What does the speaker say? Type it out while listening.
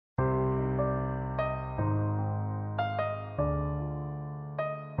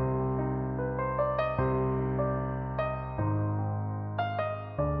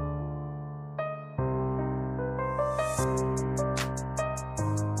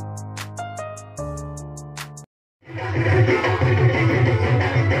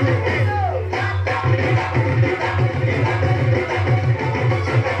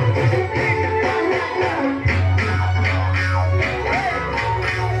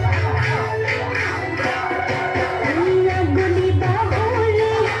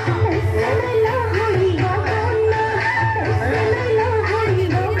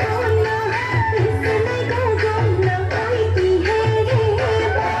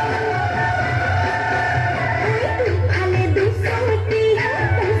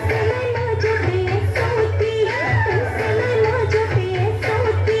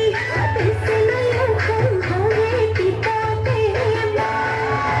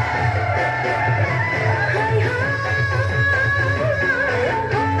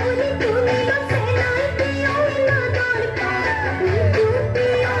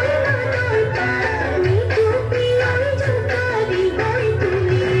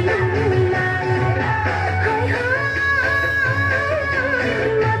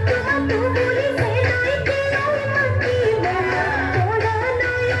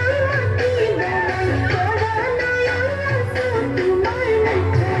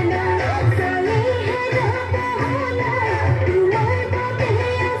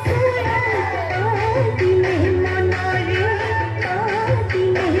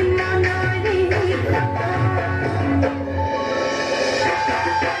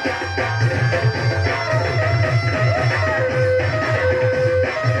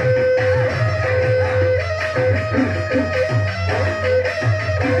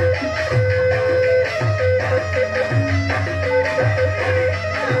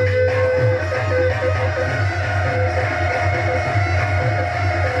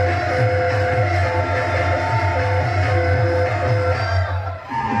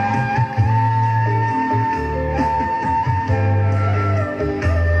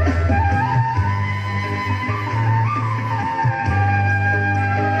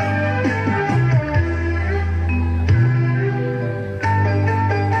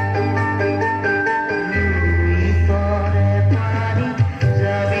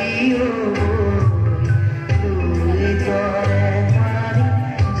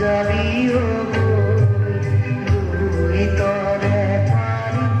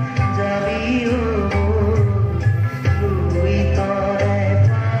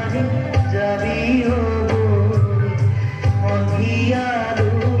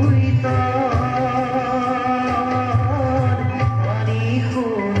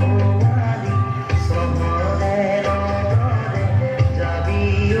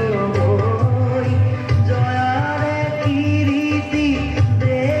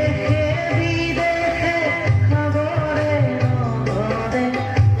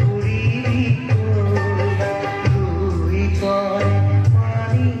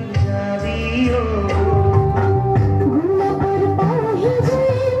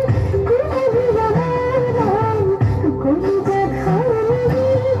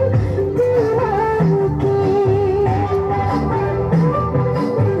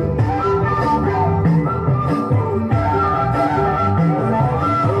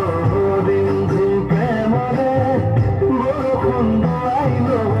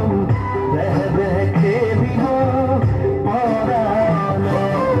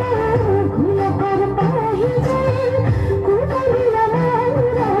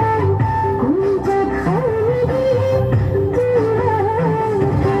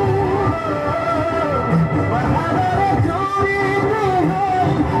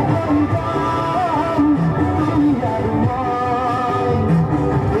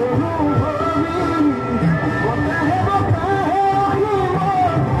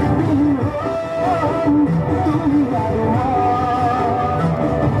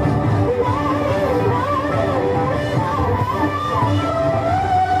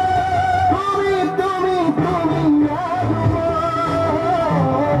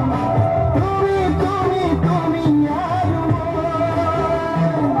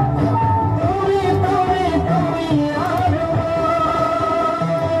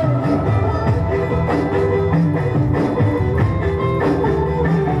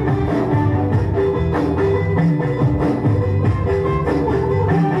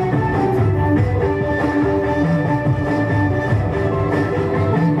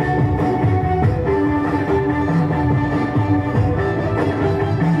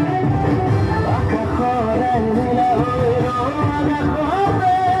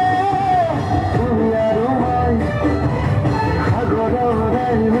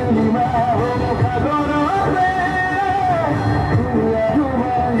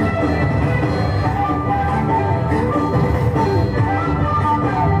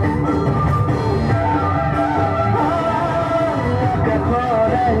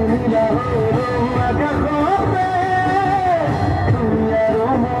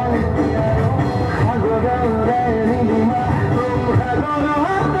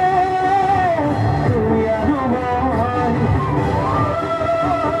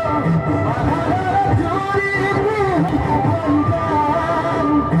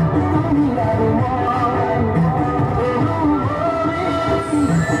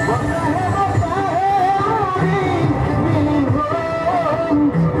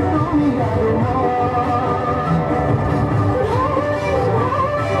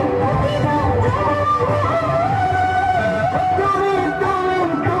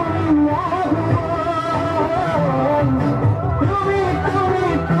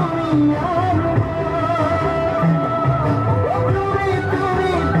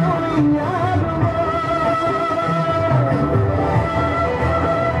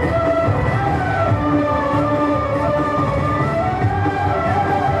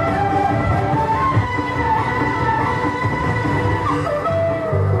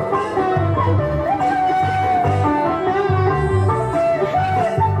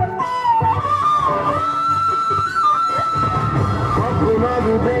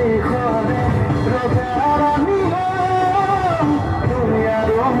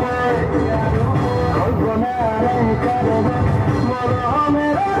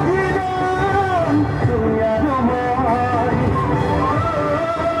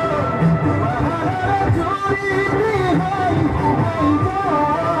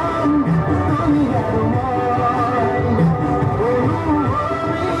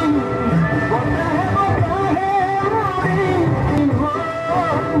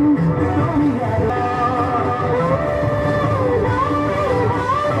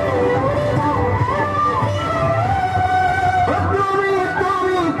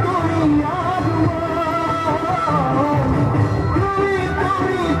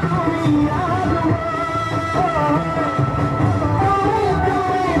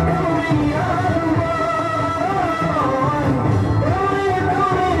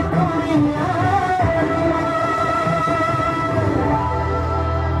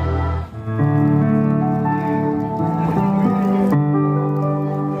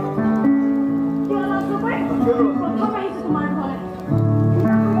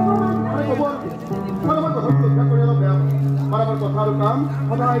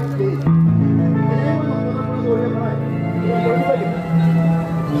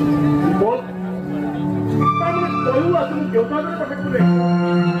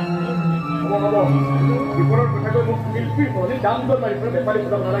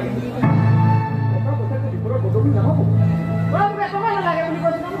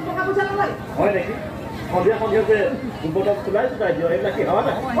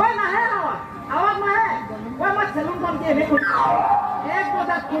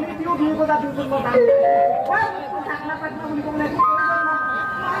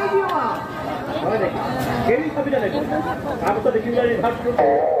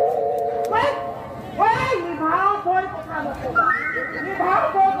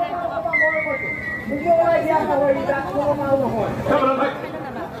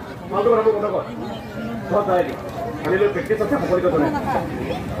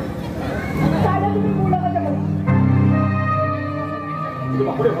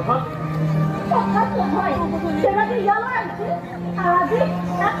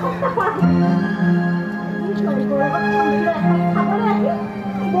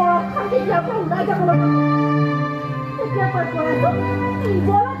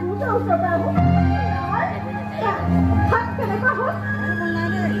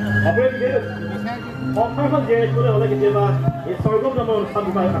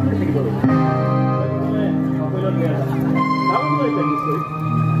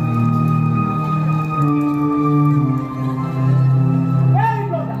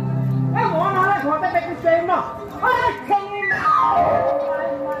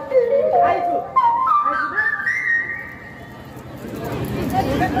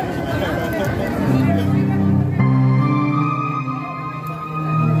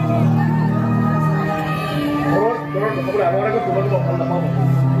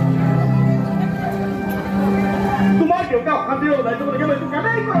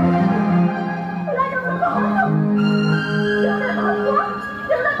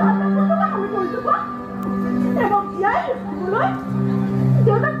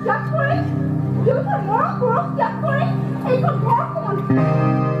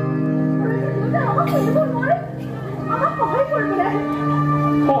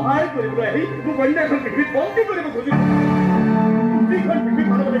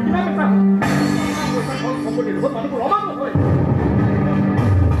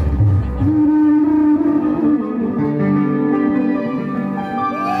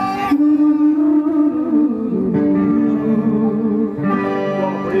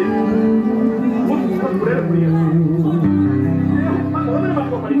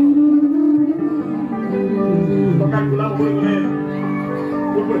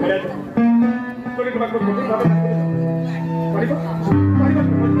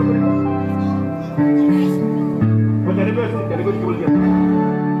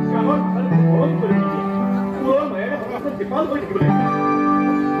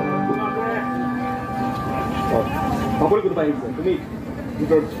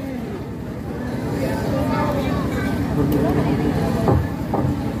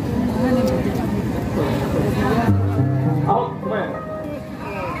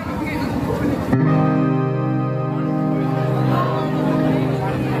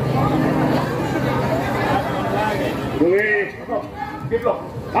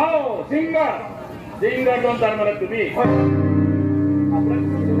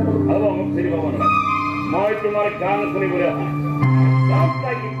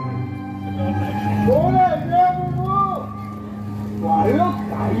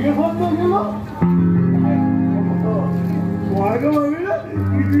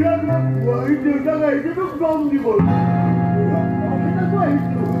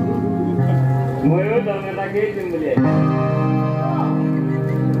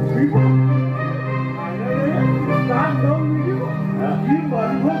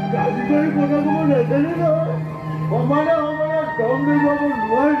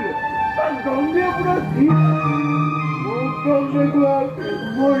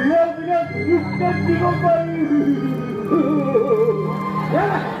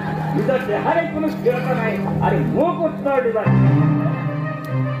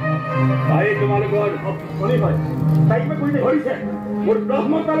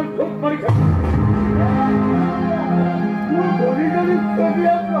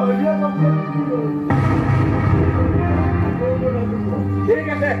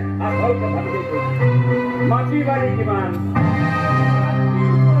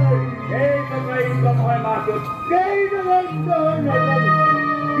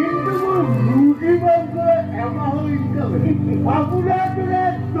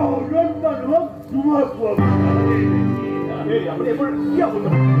এই আপুনি এবাৰ কি আপুনি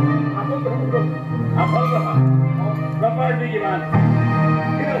আপল ৰহা প্ৰপাৰ্টি কিমান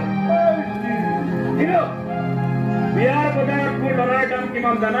বিয়াৰ বজাৰত মোৰ ল'ৰাৰ দাম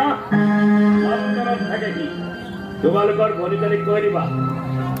কিমান জানা অন্তৰত থাকে কি তোমালোকৰ ভনীজনীক কৈ দিবা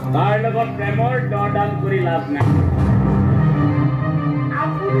তাৰ লগত প্ৰেমৰ দৰ-দাম কৰি লাভ নাই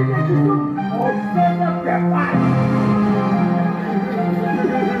আপুনি দেখিছো অন্তৰত বেপাৰ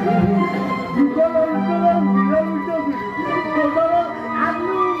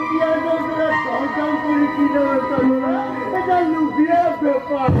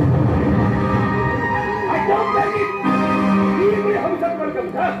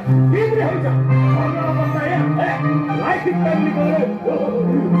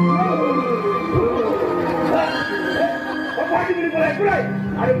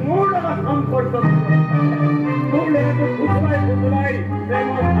अरे मोर लगा संपर्क मोर लेके खुशवाई खुशवाई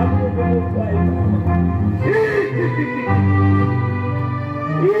प्रेमर आपको खुशवाई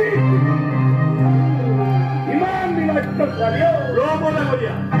इमान मिनट तक वालियो रोबो ना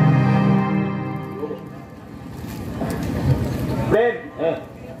बोलिया प्रेम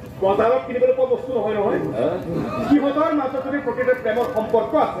বজাৰত কিনিবলৈ পোৱা বস্তু নহয় নহয় সিহঁতৰ মাজত যদি প্ৰকৃত প্ৰেমৰ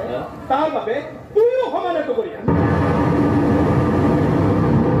সম্পৰ্ক আছে তাৰ বাবে তুমিও সমানে কৰিয়া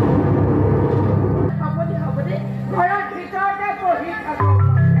ঘৰৰ ভিতৰতে বহি থাকো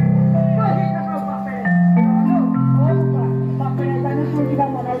বাপেৰে জানো তোৰ কিবা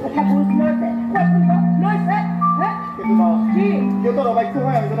মনৰ কথা বুজ লৈছে দেউতাৰ অবাধ্য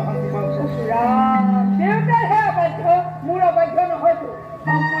হয় আমি জানো শান্তি পাওঁ দেউতাৰহে অবাধ্য মোৰ অবাধ্য নহয়তো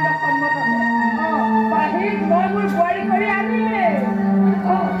সম্পূৰ্ণ সন্মত আছে পাহিৰ মই মোৰ বোৱাৰী কৰি আনিলে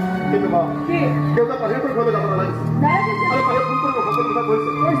দেউতা পাহিৰ ঘৰলৈ যাব নালাগিছে আৰু পাহিৰ ফোন কৰিব সকলো কথা কৈছে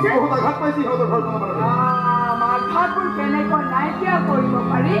বহুত আঘাত পাইছে সিহঁতৰ ঘৰখনৰ আঘাতবোৰ কেনেকৈ নাইকিয়া কৰিব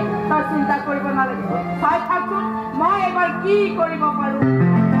পাৰি তই চিন্তা কৰিব নালাগে চাই থাকচোন মই এবাৰ কি কৰিব পাৰো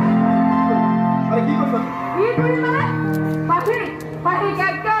কি কৰিবা পাহিক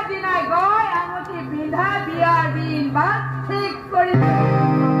একে দিনাই গৈ আঙুঠি পিন্ধা বিয়াৰ দিন বা ঠিক কৰি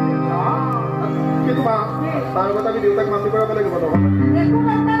তাৰ কথা আমি দেউতাক মাতি কৰিব লাগিব একো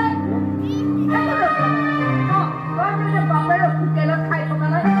কথা বাপেৰ হোটেলত খাই থকা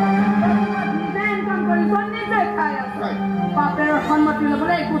নাই নিজে ইনকাম কৰিব নিজে খাই আছে বাপেৰৰ সন্মতি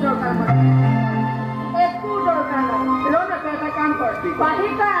ল'বলৈ একো দৰকাৰ নাই এটা কাম কৰ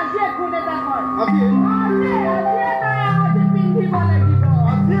পাহিক তই আজি এখন এটা কৰ আজি পিন্ধিব লাগিব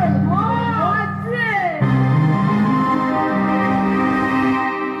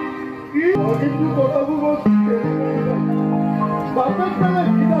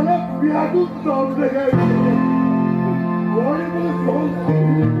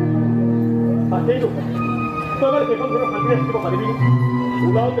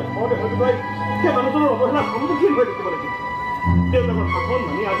ওলাওতে হওঁতে হয়তো তই সেই মানুহজনৰ অৱহেলাৰ সন্মুখীন হৈ থাকিব লাগিব দেউতাকৰ শাসন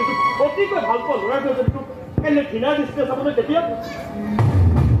মানি আজিতো অতিকৈ ভাল পোৱা ল'ৰাটোৱে যদি তোক এনে ঘৃণাৰ দৃষ্টিৰে চাবলৈ তেতিয়া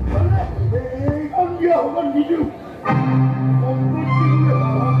নিদিওঁ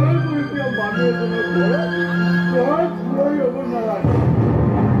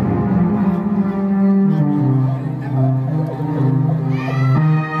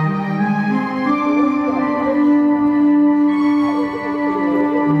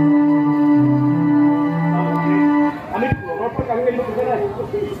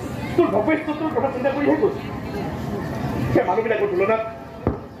তোৰ ভৱিষ্যতৰ কথা চিন্তা কৰিহে কৈছো সেই মানুহবিলাকৰ তুলনাত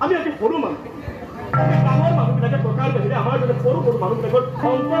আমি আজি সৰু মানুহ ডাঙৰ মানুহবিলাকে টকাৰ বাহিৰে আমাৰ দৰে সৰু সৰু মানুহবিলাকৰ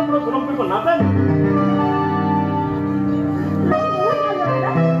সম্পৰ্ক গ্ৰহণ কৰিব নাজানে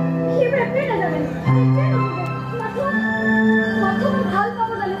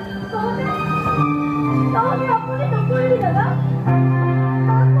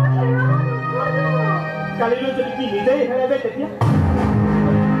কালিলৈ যদি কি নিজেই হেৰাবে তেতিয়া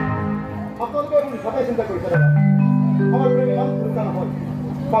সকলোকে সদায় চিন্তা কৰিছে আমাৰ প্ৰেম ইমান চিন্তা নহয়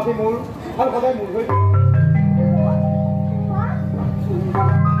বাকী মোৰ আৰু সদায় মোৰ হৈ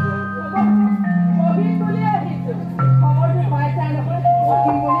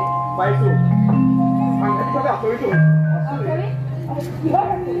পাইছো সাংঘাতিকভাৱে আচৰিত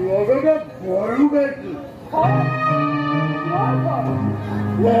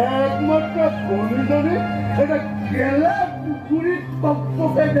একমাত্ৰ ভনীজনী এটা গেলা পুখুৰীত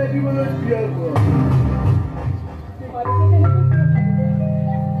পকপকাই থাকিবলৈ দিয়া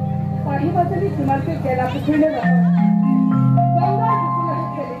পাহিব যদি তোমালোকে গেলা পুখুৰীলৈ যাব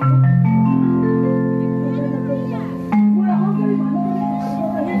মোৰ অহংকাৰী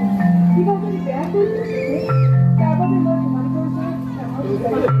মানুহজনী কিবা যদি বেয়া কৰি তাৰ বাবে মই তোমালোকৰ ওচৰত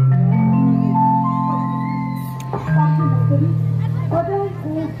সদায়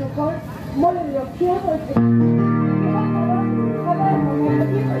মই ৰক্ষা কৰিছো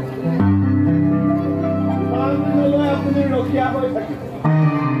হৈ থাকিব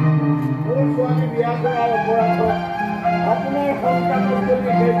মোৰ ছোৱালী বিয়া কৰাৰ অপৰাধত আপোনাৰ সন্তানক যদি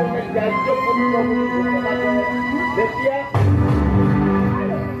সেইজনে ত্যায্য পুত্ৰ বুলি ঘোষণা কৰে তেতিয়া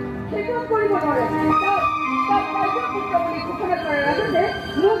সেইটো কৰিব নোৱাৰে কাৰ্য পুত্ৰ বুলি ঘোষণা কৰাৰ আগতে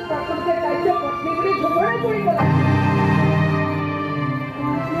মোক প্ৰথমতে কাৰ্য পত্নী বুলি ঘোষণা কৰিব লাগে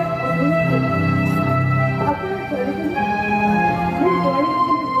আপোনাৰ ছোৱালীজনী মোৰ বোৱাৰী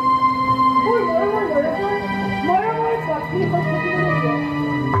মোৰ মৰমৰ ল'ৰাটোৰ মৰমৰ পত্নী হৈ থাকিবলৈ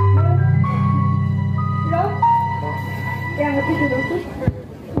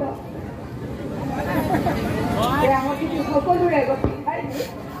সকলোৰে আগত শিকাই দি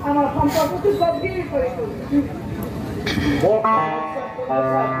আমাৰ সম্পৰ্কটো গভীৰ কৰি তুলিছো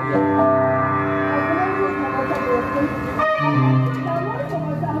ডাঙৰ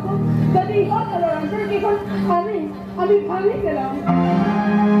সমস্যা হ'ব যদি ইহঁতৰ অঞ্চলকেইখন আমি ভাঙি পেলাম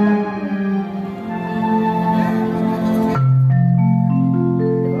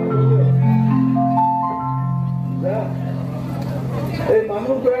এই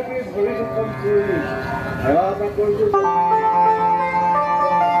মানুহগৰাকীৰ ভৰি দুখন চুৰি সেৱা এটা কৰিছো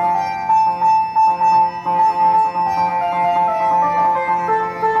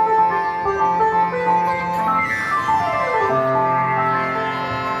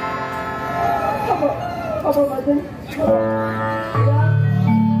হ'ব মাজনী